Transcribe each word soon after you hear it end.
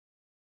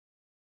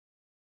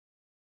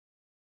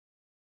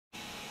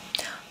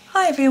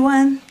Hi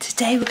everyone,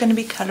 today we're going to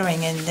be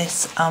colouring in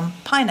this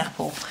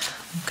pineapple.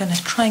 I'm going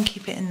to try and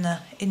keep it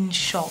in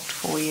shot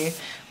for you.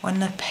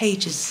 When the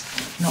page is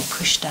not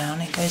pushed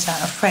down, it goes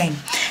out of frame.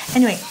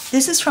 Anyway,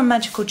 this is from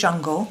Magical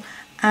Jungle,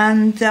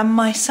 and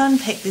my son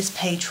picked this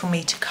page for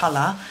me to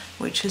colour,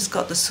 which has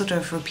got the sort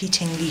of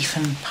repeating leaf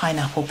and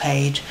pineapple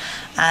page,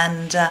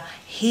 and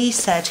he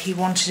said he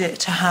wanted it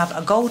to have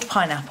a gold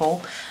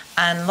pineapple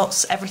and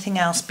everything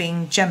else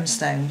being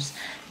gemstones.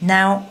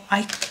 Now,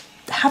 I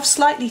have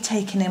slightly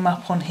taken him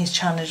up on his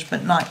challenge,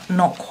 but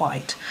not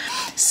quite.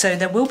 So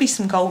there will be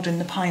some gold in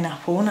the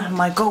pineapple, and I have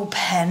my gold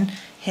pen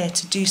here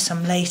to do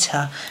some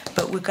later,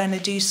 but we're going to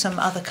do some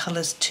other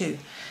colours too.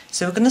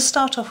 So we're going to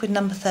start off with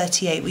number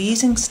 38. We're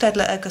using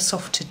Staedtler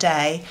Ergosoft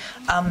today.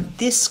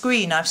 This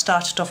screen I've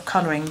started off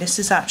colouring. This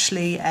is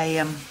actually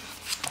a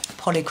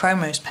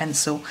polychromos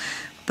pencil,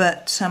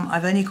 but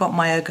I've only got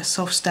my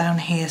Ergosofts down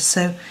here,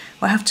 so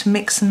we'll have to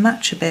mix and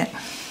match a bit.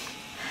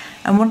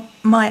 And what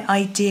my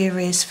idea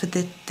is for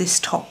this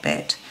top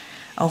bit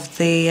of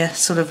the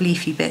sort of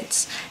leafy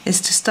bits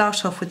is to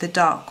start off with the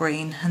dark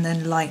green and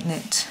then lighten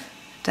it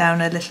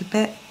down a little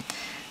bit.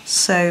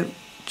 So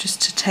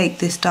just to take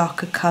this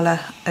darker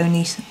colour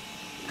only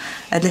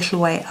a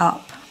little way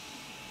up.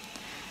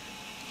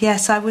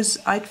 Yes,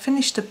 I'd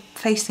finished a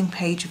facing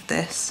page of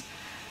this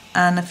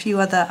and a few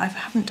other. I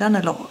haven't done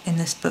a lot in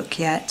this book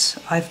yet.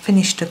 I've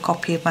finished a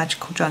copy of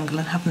Magical Jungle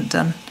and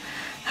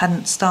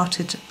hadn't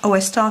started. Oh, I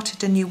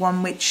started a new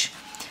one which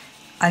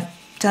I've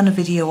done a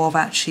video of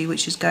actually,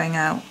 which is going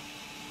out,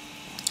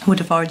 would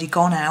have already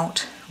gone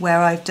out,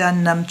 where I've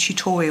done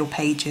tutorial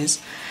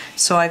pages.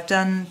 So I've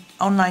done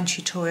online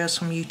tutorials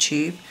from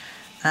YouTube,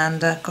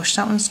 and gosh,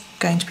 that one's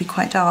going to be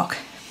quite dark.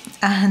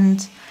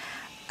 And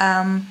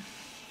I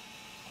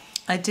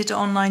did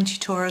online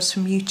tutorials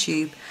from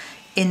YouTube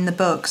in the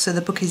book, so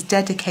the book is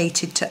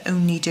dedicated to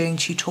only doing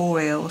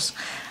tutorials.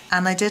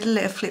 And I did a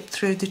little flip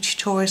through the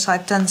tutorials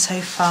I've done so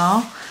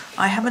far.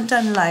 I haven't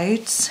done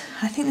loads.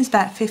 I think there's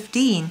about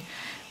 15.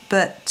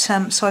 But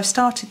so I've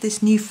started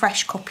this new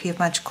fresh copy of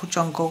Magical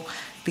Jungle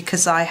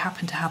because I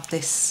happen to have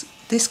this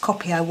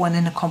copy I won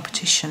in a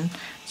competition.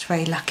 It's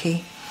very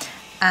lucky.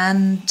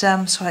 And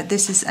so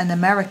this is an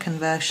American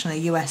version, a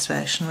US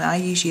version. I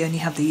usually only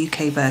have the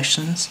UK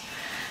versions.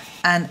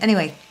 And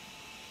anyway,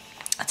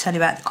 I'll tell you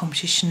about the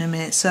competition in a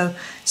minute. So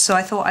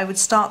I thought I would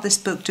start this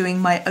book doing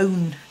my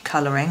own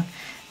colouring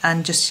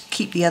and just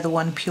keep the other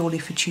one purely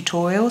for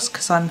tutorials,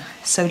 because I'm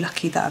so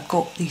lucky that I've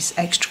got these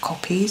extra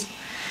copies.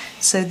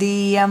 So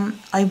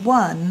I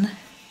won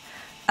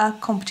a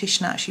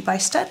competition actually by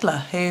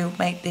Staedtler, who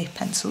make the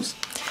pencils.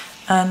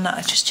 And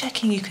just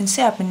checking, you can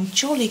see I've been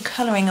jolly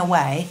colouring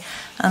away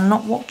and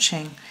not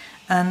watching.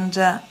 And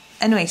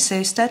anyway,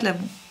 so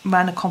Staedtler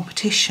ran a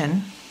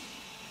competition.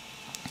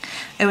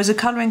 It was a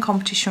colouring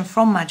competition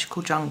from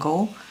Magical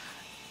Jungle,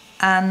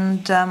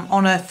 and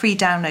on a free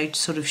download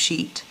sort of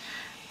sheet.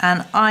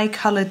 And I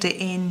coloured it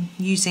in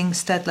using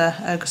Staedtler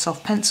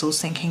Ergosoft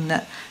Pencils, thinking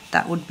that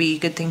that would be a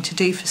good thing to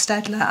do for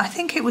Staedtler. I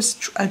think it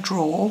was a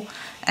draw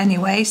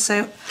anyway,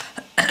 so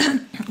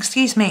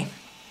excuse me.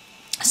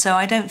 So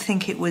I don't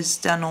think it was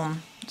done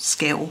on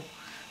skill,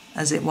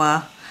 as it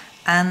were.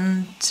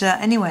 And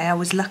anyway, I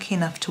was lucky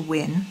enough to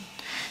win.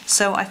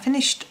 So I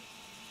finished.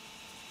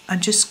 I'm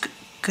just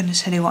going to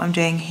tell you what I'm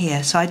doing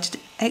here. So I did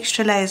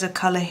extra layers of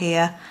colour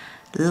here,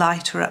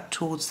 lighter up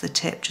towards the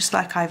tip, just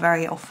like I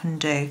very often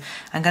do.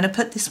 I'm going to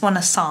put this one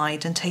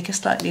aside and take a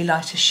slightly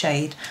lighter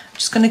shade. I'm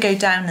just going to go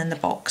down in the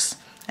box,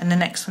 and the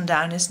next one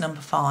down is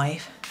number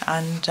 5,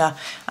 and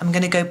I'm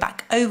going to go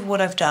back over what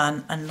I've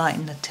done and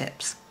lighten the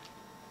tips,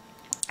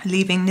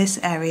 leaving this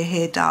area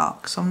here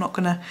dark, so I'm not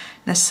going to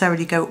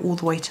necessarily go all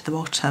the way to the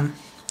bottom.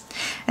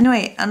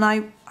 Anyway, and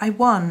I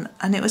won,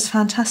 and it was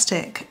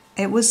fantastic.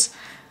 It was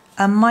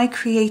my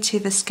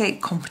creative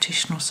escape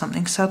competition or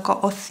something, so I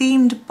got a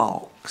themed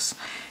box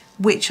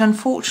which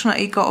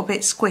unfortunately got a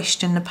bit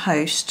squished in the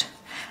post,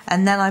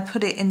 and then I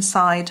put it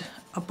inside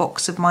a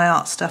box of my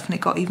art stuff and it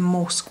got even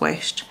more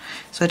squished,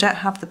 so I don't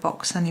have the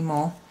box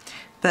anymore.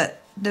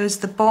 But there was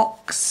the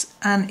box,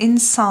 and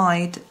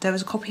inside there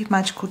was a copy of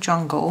Magical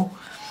Jungle,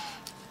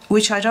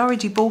 which I'd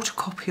already bought a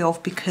copy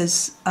of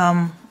because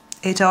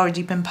it had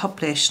already been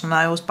published, and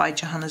I always buy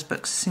Johanna's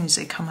books as soon as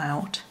they come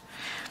out.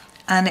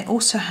 And it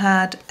also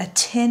had a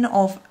tin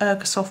of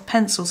Ergosoft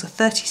pencils, a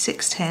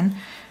 36 tin,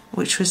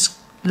 which was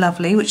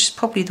lovely, which is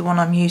probably the one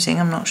I'm using,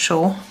 I'm not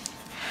sure.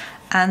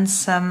 And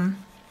some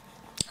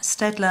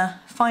Staedtler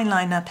fine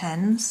liner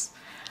pens,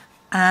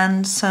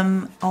 and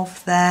some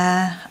of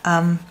their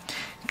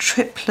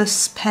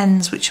triplus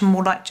pens, which are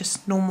more like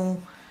just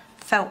normal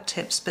felt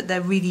tips, but they're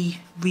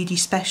really, really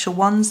special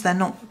ones. They're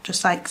not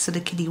just like sort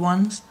of kiddie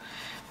ones.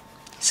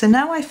 So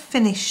now I've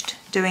finished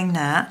doing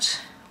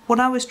that, what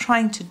I was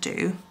trying to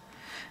do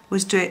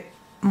was do it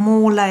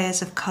more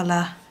layers of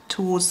colour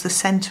towards the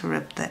centre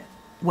of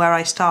where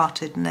I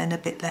started, and then a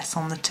bit less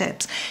on the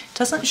tips. It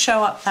doesn't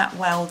show up that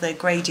well, the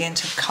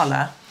gradient of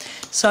colour,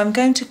 so I'm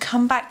going to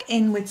come back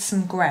in with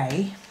some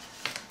grey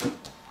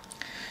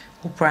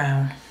or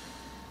brown.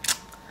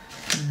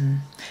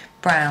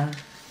 Brown.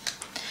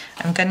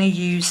 I'm going to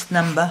use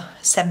number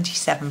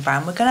 77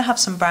 brown. We're going to have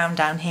some brown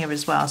down here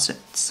as well, so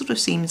it sort of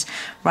seems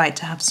right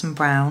to have some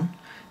brown.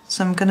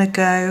 So I'm going to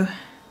go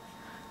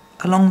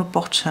along the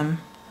bottom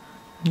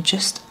and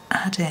just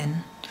add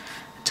in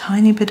a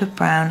tiny bit of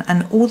brown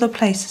and all the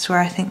places where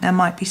I think there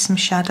might be some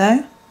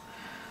shadow,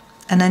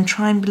 and then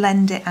try and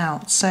blend it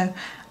out. So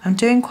I'm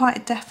doing quite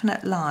a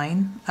definite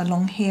line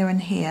along here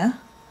and here,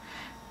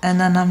 and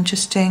then I'm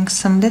just doing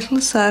some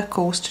little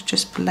circles to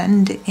just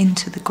blend it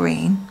into the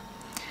green.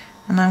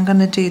 And I'm going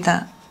to do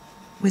that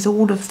with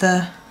all of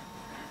the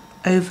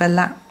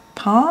overlap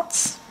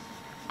parts.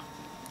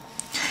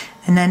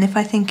 And then if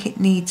I think it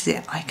needs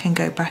it, I can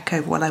go back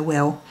over. Well, I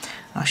will.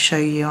 I'll show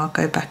you. I'll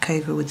go back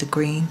over with the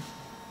green.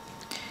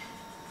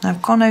 And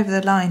I've gone over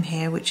the line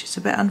here, which is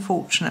a bit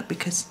unfortunate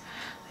because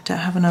I don't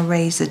have an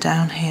eraser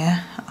down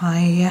here.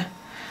 I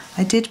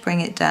did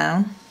bring it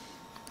down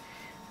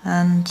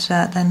and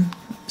then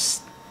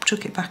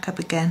took it back up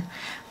again.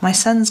 My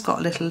son's got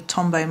a little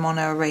Tombow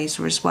mono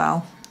eraser as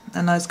well,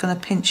 and I was going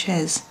to pinch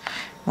his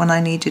when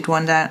I needed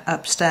one down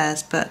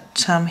upstairs,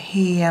 but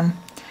he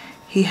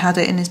had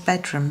it in his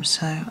bedroom,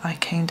 so I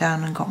came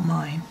down and got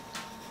mine,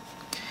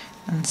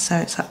 and so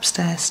it's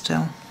upstairs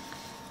still.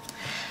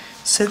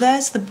 So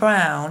there's the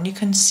brown. You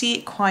can see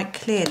it quite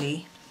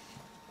clearly,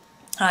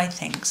 I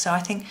think. So I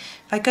think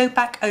if I go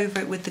back over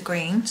it with the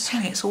green,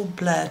 sorry, it's all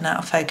blurred and out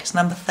of focus,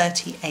 number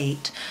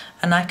 38,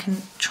 and I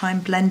can try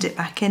and blend it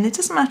back in. It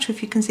doesn't matter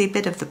if you can see a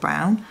bit of the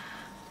brown,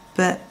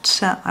 but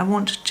I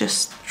want to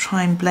just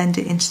try and blend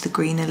it into the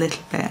green a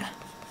little bit.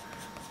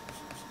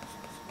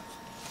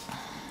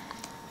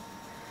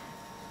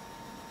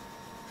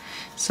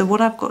 So what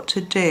I've got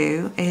to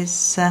do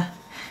is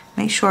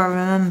make sure I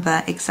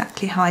remember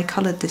exactly how I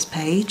coloured this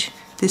page,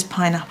 this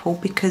pineapple,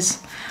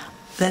 because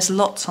there's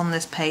lots on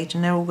this page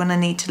and they're all going to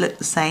need to look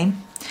the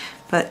same.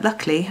 But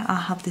luckily I'll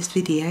have this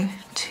video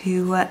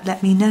to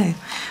let me know.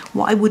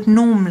 What I would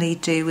normally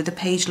do with a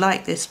page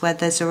like this where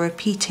there's a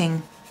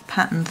repeating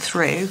pattern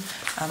through,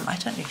 I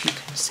don't know if you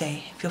can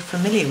see, if you're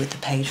familiar with the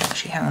page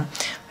actually, hang on,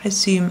 if I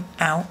zoom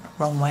out,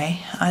 wrong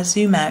way, I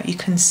zoom out, you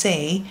can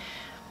see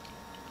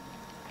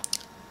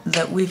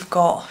that we've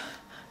got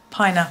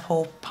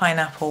pineapple,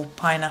 pineapple,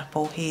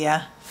 pineapple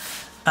here,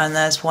 and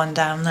there's one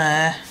down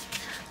there,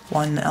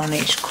 one on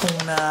each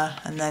corner,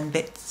 and then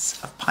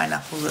bits of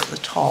pineapple at the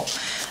top,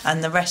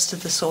 and the rest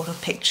of the sort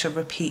of picture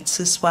repeats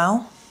as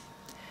well.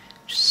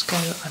 Just go,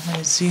 I'm going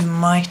to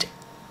zoom right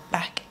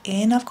back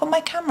in. I've got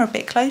my camera a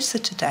bit closer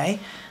today,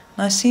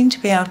 and I seem to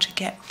be able to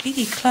get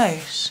really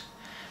close,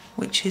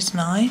 which is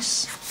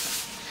nice.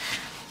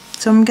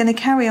 So I'm going to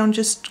carry on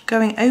just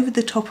going over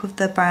the top of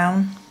the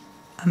brown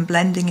and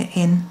blending it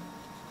in.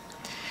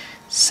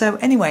 So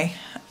anyway,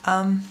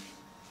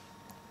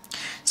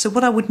 so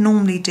what I would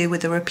normally do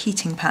with a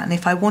repeating pattern,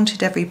 if I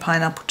wanted every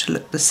pineapple to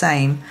look the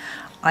same,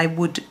 I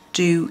would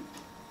do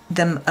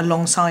them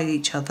alongside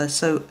each other.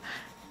 So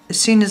as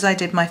soon as I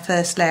did my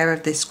first layer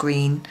of this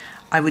green,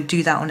 I would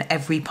do that on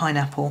every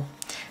pineapple,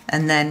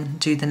 and then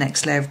do the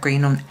next layer of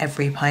green on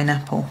every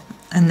pineapple,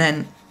 and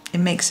then it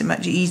makes it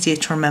much easier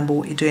to remember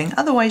what you're doing.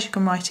 Otherwise you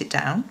can write it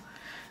down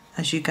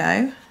as you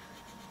go,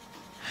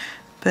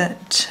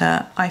 but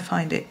I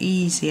find it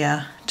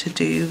easier to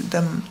do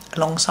them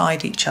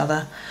alongside each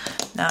other.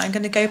 Now I'm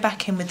going to go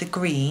back in with the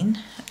green,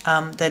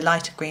 the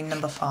lighter green,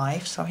 number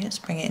 5. Sorry, let's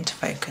bring it into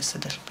focus a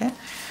little bit.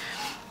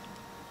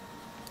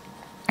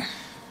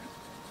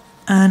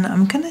 And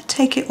I'm going to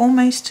take it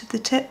almost to the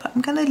tip.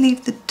 I'm going to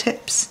leave the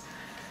tips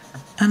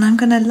and I'm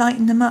going to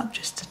lighten them up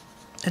just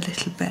a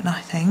little bit,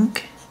 I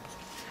think.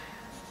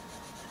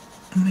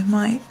 And we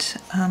might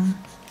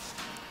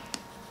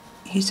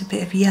use a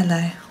bit of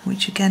yellow,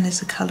 which again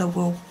is a colour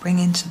we'll bring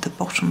into the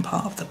bottom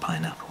part of the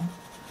pineapple.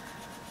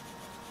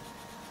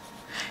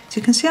 So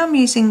you can see I'm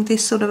using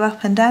this sort of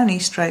up and downy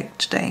stroke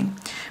today.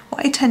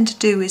 What I tend to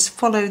do is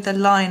follow the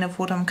line of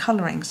what I'm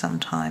colouring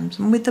sometimes,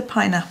 and with the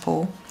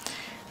pineapple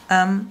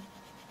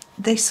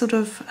they sort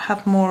of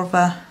have more of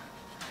a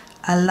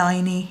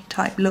liney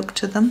type look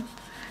to them.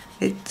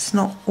 It's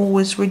not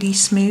always really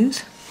smooth.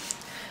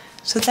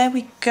 So there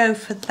we go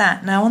for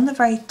that. Now on the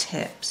very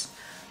tips,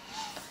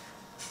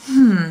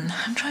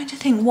 I'm trying to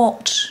think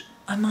what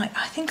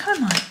I think I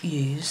might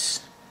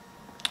use.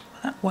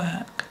 Will that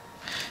work?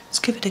 Let's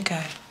give it a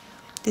go.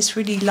 This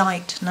really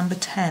light number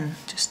 10,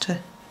 just to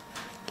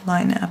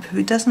lighten it up. If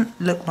it doesn't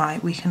look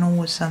right, we can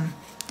always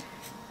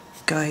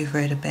go over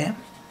it a bit.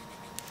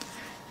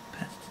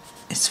 But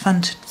it's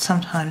fun to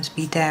sometimes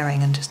be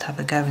daring and just have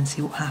a go and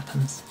see what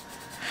happens.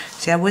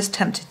 See, I was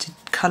tempted to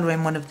colour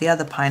in one of the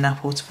other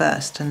pineapples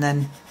first, and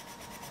then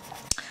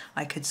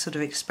I could sort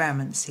of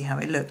experiment and see how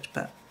it looked,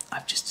 but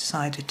I've just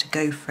decided to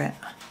go for it.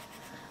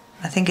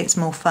 I think it's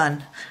more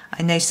fun.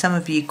 I know some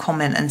of you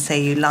comment and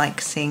say you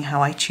like seeing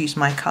how I choose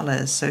my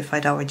colours, so if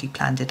I'd already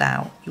planned it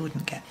out, you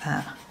wouldn't get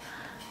that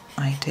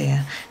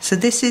idea. So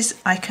this is,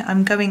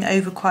 I'm going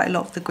over quite a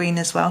lot of the green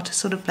as well to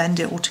sort of blend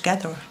it all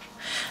together.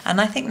 And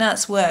I think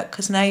that's worked,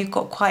 because now you've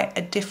got quite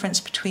a difference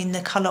between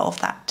the colour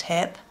of that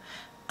tip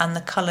and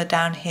the colour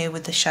down here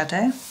with the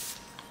shadow.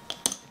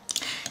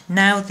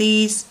 Now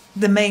these,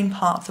 the main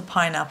part of the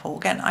pineapple,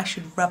 again I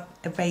should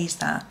erase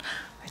that.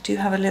 I do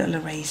have a little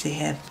eraser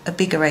here, a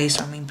big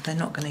eraser I mean, but I'm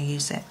not going to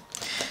use it.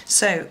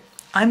 So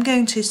I'm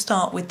going to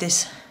start with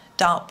this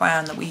dark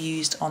brown that we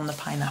used on the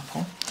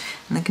pineapple,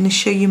 and I'm going to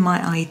show you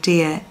my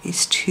idea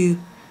is to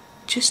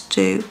just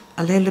do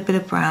a little bit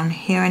of brown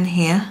here and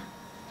here.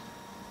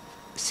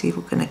 See,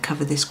 we're going to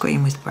cover this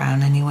green with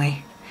brown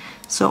anyway.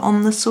 So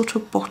on the sort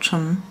of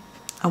bottom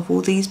of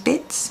all these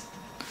bits,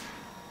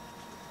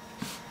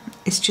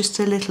 it's just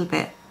a little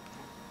bit,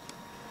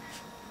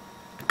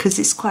 because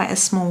it's quite a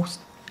small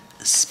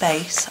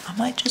space. I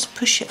might just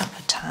push it up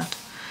a tad,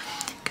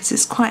 because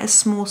it's quite a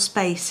small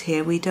space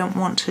here. We don't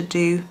want to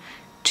do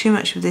too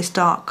much of this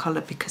dark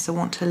colour because I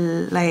want to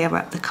layer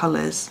up the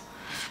colours.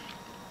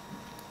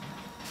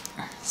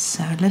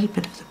 So a little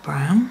bit of the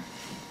brown.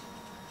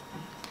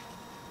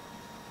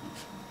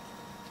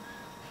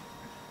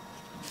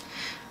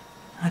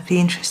 I'd be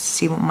interested to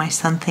see what my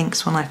son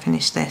thinks when I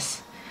finish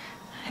this,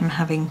 him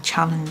having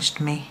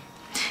challenged me.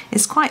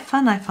 It's quite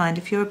fun, I find,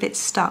 if you're a bit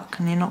stuck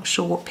and you're not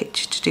sure what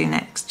picture to do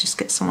next, just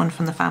get someone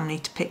from the family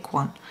to pick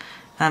one.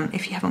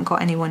 If you haven't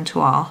got anyone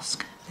to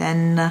ask,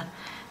 then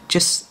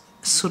just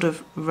sort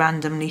of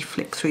randomly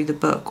flick through the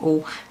book,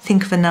 or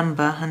think of a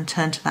number and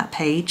turn to that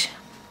page.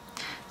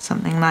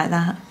 Something like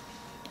that.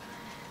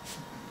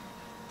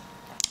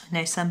 I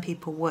know some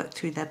people work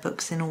through their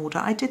books in order.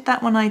 I did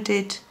that when I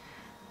did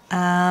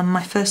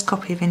my first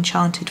copy of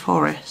Enchanted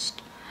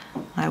Forest.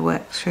 I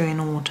worked through in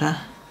order.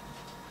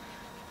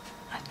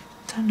 I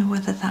don't know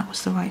whether that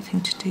was the right thing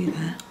to do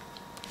there.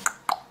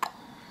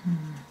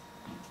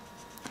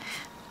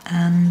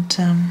 And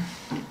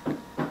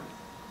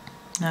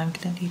no, I'm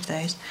going to leave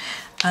those.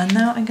 And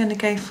now I'm going to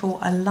go for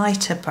a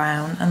lighter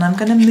brown, and I'm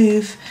going to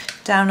move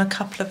down a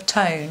couple of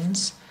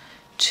tones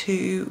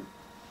to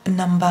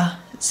number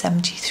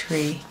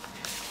 73.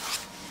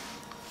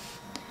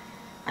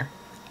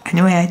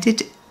 Anyway, I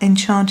did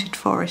Enchanted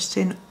Forest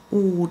in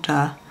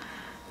order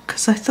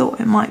because I thought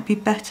it might be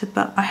better,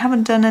 but I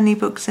haven't done any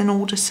books in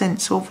order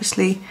since, so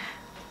obviously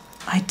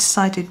I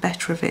decided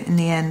better of it in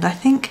the end. I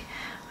think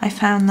I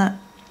found that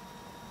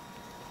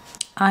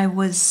I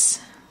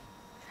was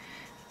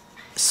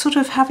sort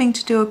of having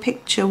to do a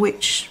picture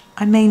which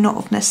I may not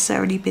have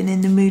necessarily been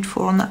in the mood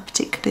for on that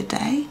particular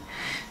day,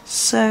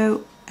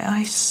 so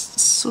I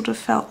sort of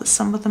felt that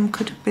some of them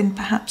could have been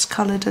perhaps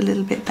coloured a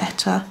little bit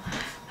better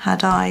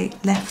had I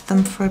left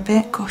them for a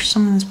bit. Gosh,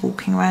 someone's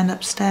walking around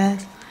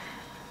upstairs.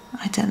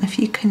 I don't know if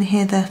you can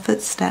hear their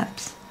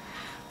footsteps,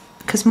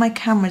 because my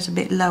camera's a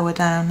bit lower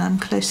down. I'm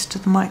closer to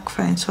the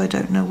microphone, so I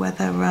don't know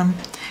whether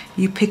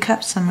you pick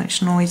up so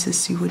much noise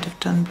as you would have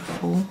done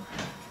before.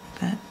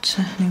 But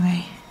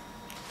anyway,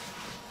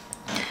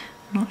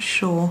 not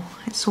sure.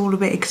 It's all a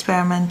bit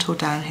experimental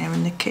down here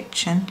in the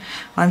kitchen.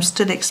 I'm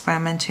still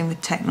experimenting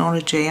with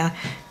technology. It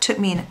took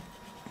me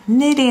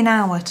nearly an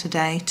hour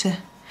today to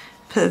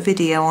put a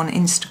video on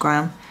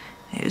Instagram.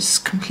 It was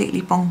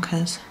completely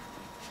bonkers.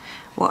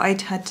 What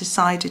I had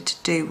decided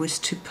to do was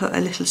to put a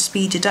little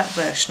speeded up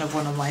version of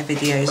one of my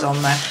videos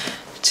on there,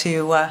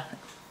 to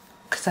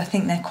because I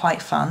think they're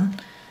quite fun.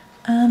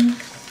 I'm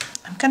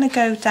going to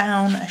go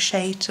down a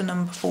shade to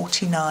number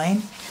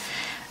 49,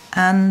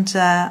 and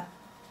I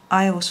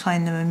always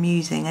find them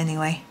amusing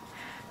anyway,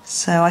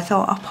 so I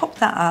thought I'll pop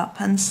that up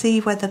and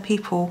see whether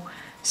people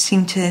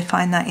seem to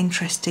find that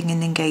interesting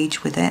and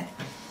engage with it.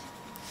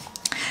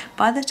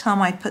 By the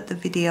time I put the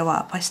video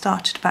up, I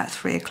started about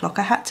 3 o'clock.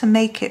 I had to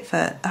make it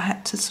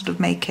sort of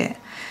make it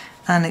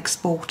and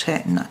export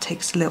it, and that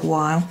takes a little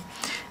while.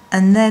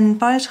 And then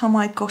by the time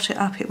I got it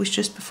up, it was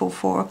just before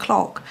 4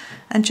 o'clock,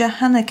 and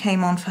Johanna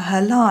came on for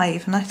her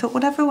live, and I thought,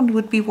 well, everyone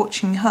would be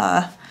watching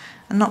her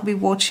and not be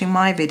watching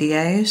my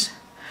videos.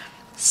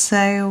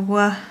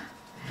 So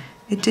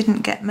it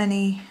didn't get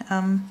many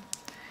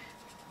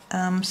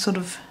sort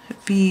of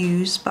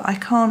views, but I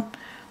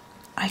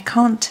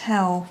can't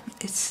tell,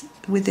 it's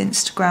with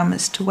Instagram,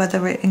 as to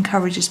whether it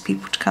encourages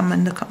people to come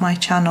and look at my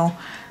channel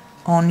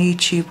on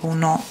YouTube or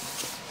not.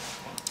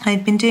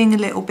 I'd been doing a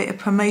little bit of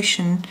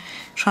promotion,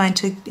 trying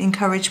to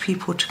encourage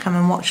people to come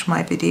and watch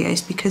my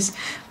videos, because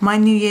my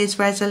New Year's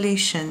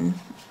resolution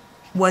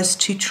was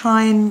to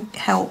try and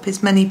help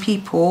as many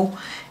people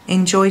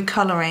enjoy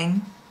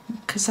colouring,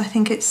 because I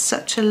think it's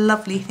such a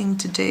lovely thing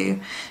to do,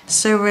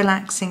 so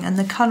relaxing, and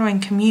the colouring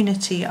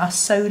community are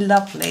so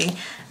lovely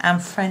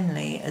and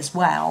friendly as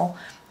well.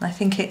 I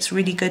think it's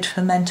really good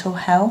for mental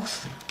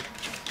health.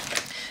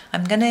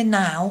 I'm going to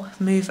now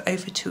move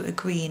over to a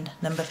green,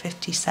 number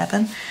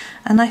 57,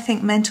 and I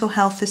think mental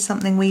health is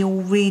something we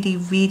all really,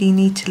 really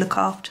need to look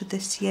after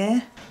this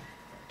year.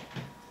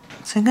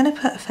 So I'm going to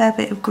put a fair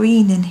bit of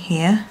green in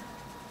here.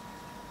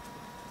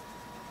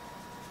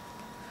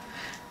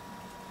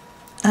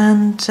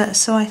 And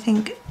so I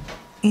think,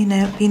 you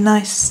know, it'd be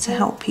nice to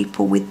help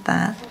people with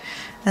that.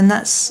 And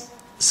that's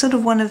sort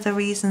of one of the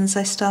reasons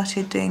I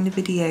started doing the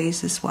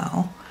videos as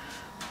well,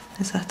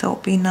 as I thought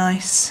it'd be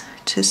nice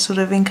to sort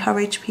of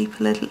encourage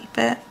people a little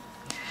bit.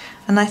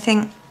 And I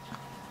think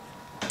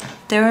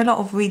There are a lot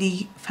of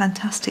really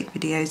fantastic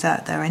videos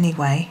out there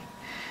anyway,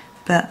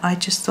 but I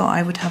just thought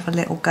I would have a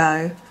little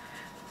go.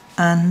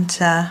 And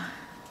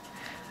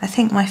I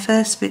think my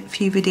first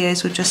few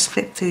videos were just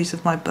flip-throughs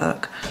of my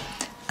book,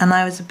 and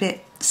I was a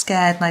bit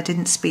scared and I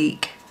didn't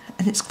speak.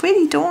 And it's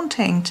really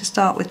daunting to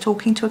start with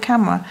talking to a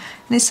camera.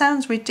 And it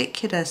sounds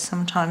ridiculous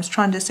sometimes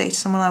trying to say to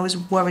someone I was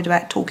worried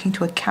about talking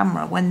to a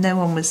camera when no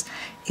one was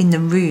in the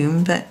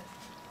room, but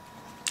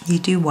you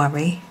do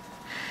worry.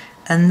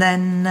 And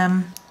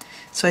then,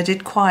 so I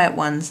did quiet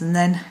ones, and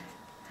then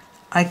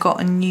I got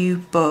a new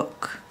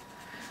book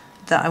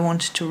that I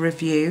wanted to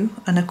review.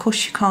 And of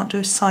course you can't do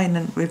a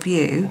silent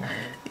review.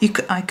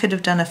 I could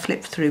have done a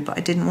flip through, but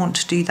I didn't want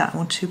to do that. I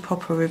wanted to do a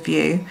proper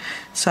review.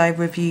 So I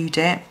reviewed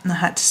it and I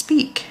had to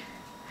speak.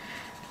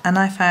 And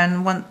I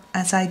found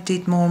as I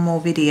did more and more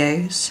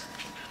videos,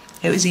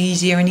 it was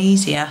easier and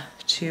easier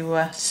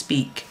to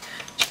speak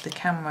to the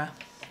camera.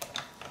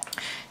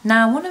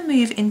 Now I want to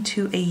move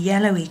into a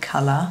yellowy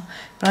colour,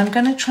 but I'm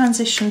going to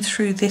transition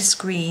through this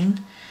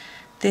green,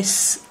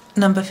 this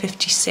number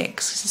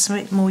 56, it's a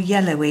bit more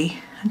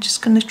yellowy. I'm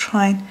just going to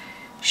try and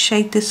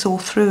shade this all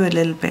through a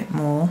little bit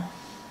more.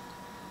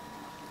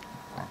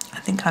 I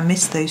think I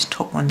missed those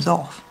top ones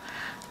off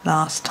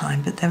last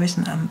time, but there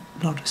isn't a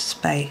lot of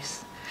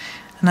space.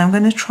 And I'm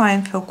going to try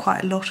and fill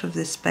quite a lot of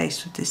this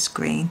space with this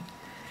green,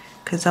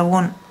 because I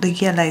want the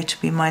yellow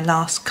to be my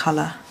last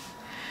colour.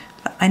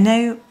 But I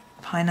know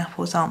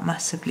pineapples aren't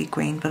massively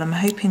green, but I'm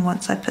hoping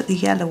once I put the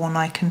yellow on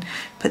I can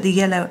put the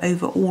yellow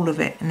over all of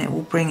it and it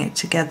will bring it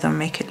together and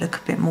make it look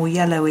a bit more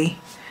yellowy.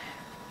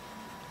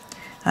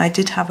 I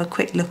did have a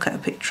quick look at a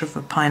picture of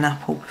a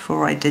pineapple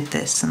before I did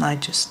this, and I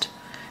just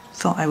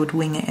thought I would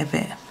wing it a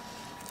bit,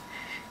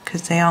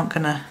 because they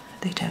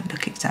don't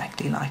look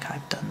exactly like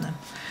I've done them.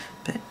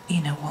 But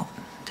you know what,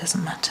 it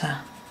doesn't matter.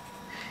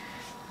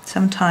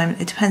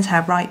 Sometimes it depends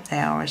how ripe they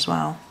are as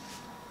well.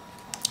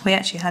 We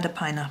actually had a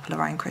pineapple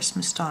around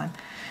Christmas time.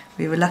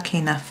 We were lucky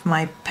enough,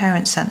 my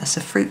parents sent us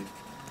a fruit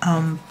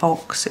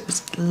box. It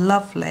was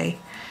lovely,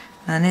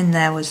 and in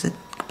there was a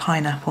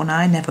pineapple. Now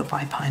I never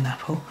buy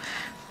pineapple,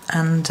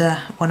 and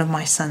one of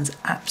my sons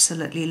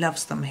absolutely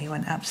loves them. He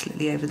went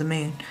absolutely over the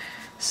moon.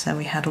 So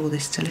we had all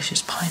this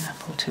delicious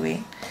pineapple to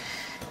eat.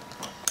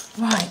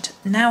 Right,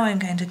 now I'm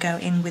going to go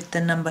in with the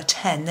number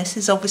 10. This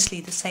is obviously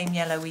the same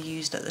yellow we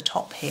used at the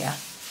top here.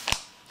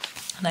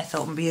 And I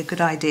thought it would be a good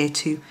idea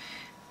to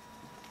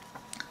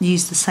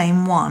use the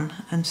same one,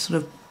 and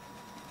sort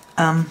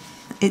of,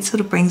 it sort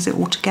of brings it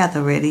all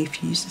together really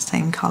if you use the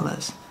same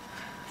colours.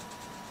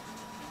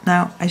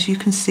 Now, as you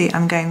can see,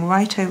 I'm going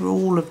right over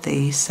all of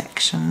these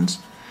sections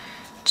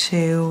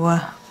to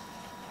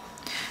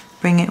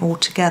bring it all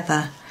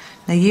together.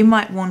 Now you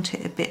might want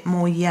it a bit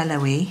more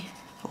yellowy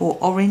or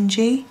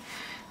orangey,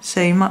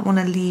 so you might want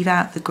to leave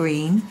out the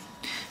green,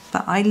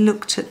 but I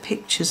looked at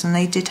pictures and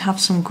they did have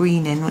some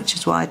green in, which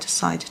is why I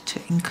decided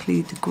to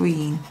include the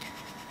green.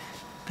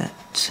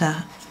 But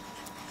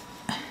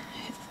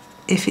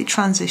if it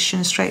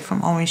transitions straight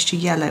from orange to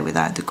yellow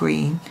without the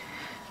green,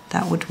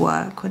 that would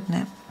work, wouldn't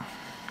it?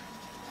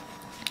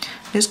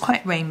 It's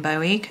quite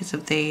rainbowy because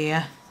of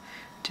the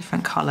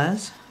different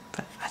colours,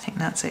 but I think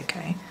that's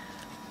okay.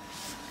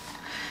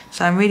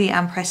 So I really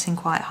am pressing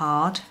quite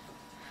hard,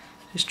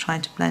 just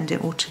trying to blend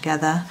it all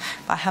together.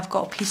 But I have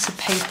got a piece of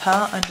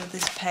paper under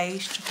this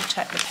page to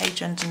protect the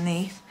page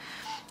underneath.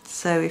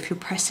 So if you're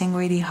pressing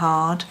really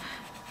hard,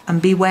 and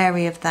be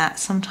wary of that,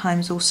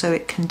 sometimes also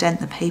it can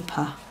dent the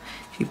paper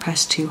if you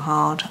press too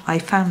hard. I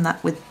found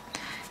that with,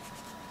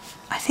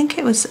 I think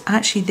it was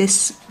actually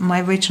this,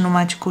 my original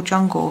Magical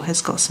Jungle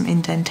has got some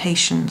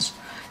indentations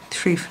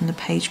through from the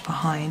page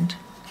behind.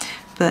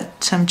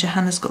 But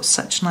Johanna's got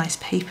such nice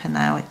paper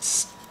now,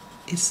 it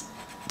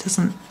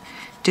doesn't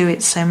do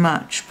it so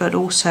much, but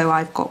also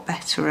I've got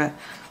better at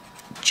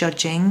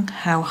judging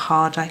how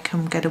hard I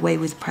can get away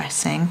with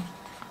pressing.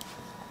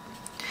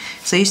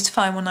 So I used to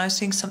find when I was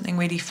doing something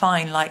really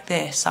fine like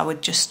this, I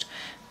would just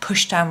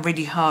push down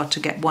really hard to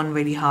get one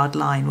really hard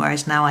line,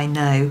 whereas now I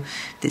know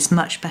that it's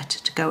much better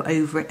to go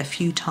over it a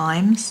few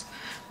times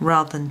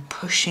rather than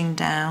pushing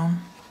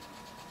down.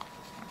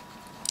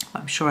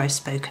 I'm sure I've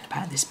spoken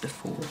about this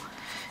before.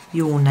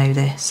 You all know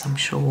this, I'm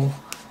sure.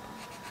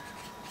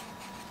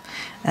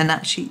 And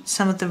actually,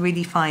 some of the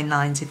really fine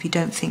lines, if you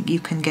don't think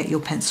you can get your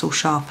pencil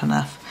sharp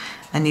enough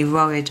and you're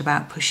worried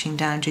about pushing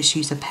down, just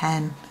use a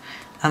pen,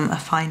 a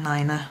fine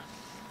liner.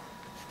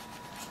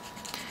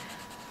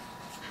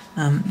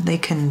 They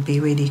can be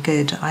really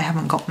good. I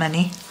haven't got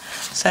many.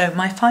 So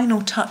my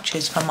final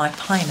touches for my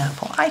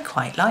pineapple, I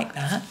quite like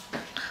that.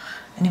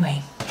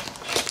 Anyway,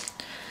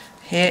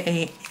 here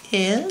it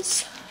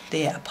is,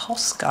 the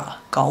Posca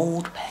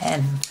gold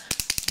pen.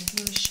 Give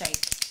him a shake.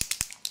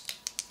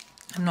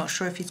 I'm not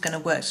sure if he's going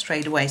to work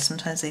straight away.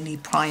 Sometimes they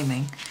need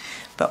priming.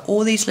 But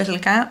all these little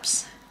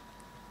gaps,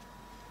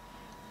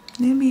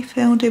 nearly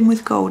filled in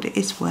with gold. It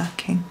is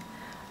working.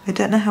 I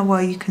don't know how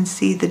well you can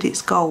see that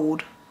it's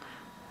gold.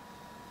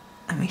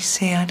 Let me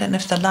see. I don't know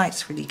if the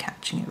light's really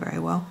catching it very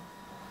well.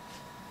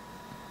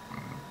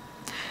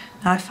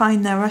 Now I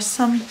find there are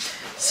some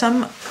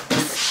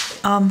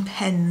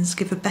pens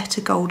give a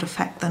better gold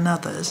effect than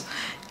others.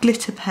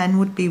 Glitter pen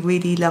would be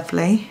really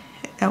lovely.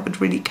 That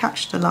would really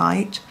catch the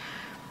light.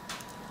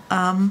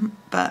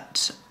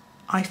 But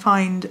I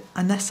find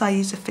unless I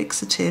use a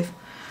fixative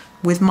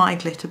with my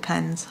glitter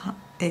pens,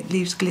 it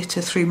leaves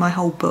glitter through my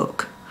whole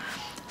book.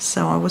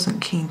 So I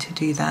wasn't keen to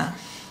do that.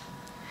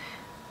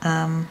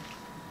 There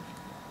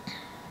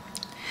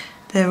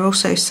are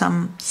also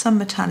some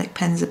metallic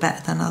pens are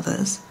better than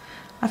others.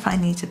 I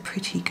find these are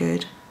pretty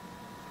good.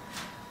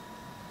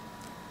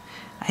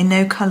 I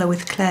know Colour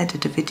with Claire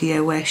did a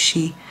video where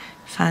she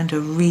found a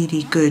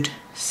really good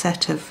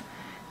set of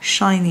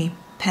shiny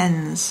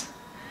pens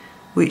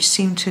which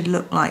seemed to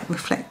look like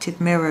reflective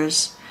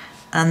mirrors,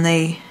 and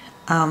they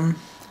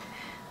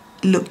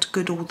looked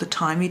good all the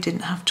time. You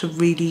didn't have to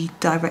really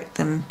direct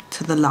them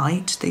to the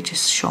light, they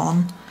just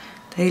shone.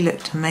 They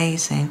looked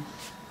amazing.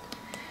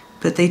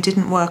 But they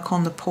didn't work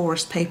on the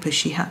porous paper.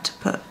 She had to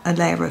put a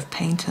layer of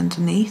paint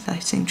underneath, I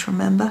seem to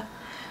remember.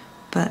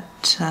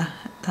 But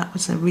that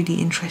was a really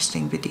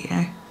interesting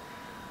video.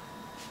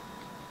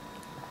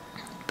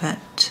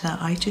 But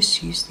I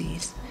just use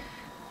these,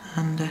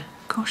 and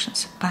gosh,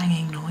 that's a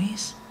banging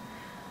noise.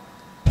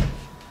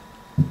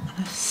 And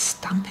a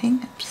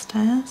stamping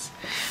upstairs.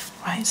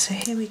 Right, so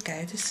here we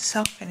go. This is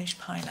our finished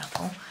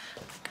pineapple.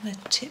 I'm going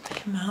to tip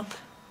him up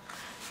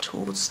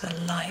towards the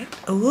light.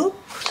 Oh,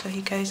 so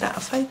he goes out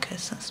of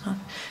focus. That's not.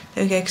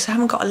 There we go. Because I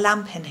haven't got a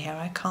lamp in here,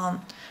 I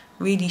can't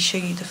really show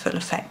you the full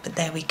effect. But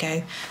there we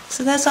go.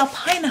 So there's our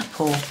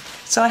pineapple.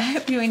 So I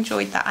hope you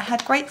enjoyed that. I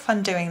had great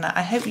fun doing that.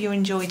 I hope you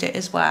enjoyed it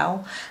as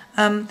well.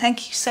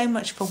 Thank you so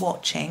much for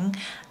watching.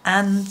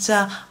 And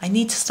I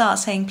need to start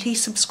saying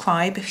please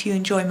subscribe if you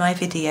enjoy my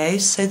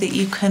videos so that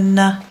you can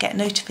get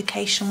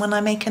notification when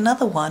I make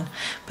another one.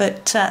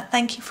 But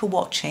thank you for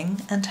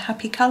watching and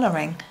happy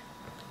colouring.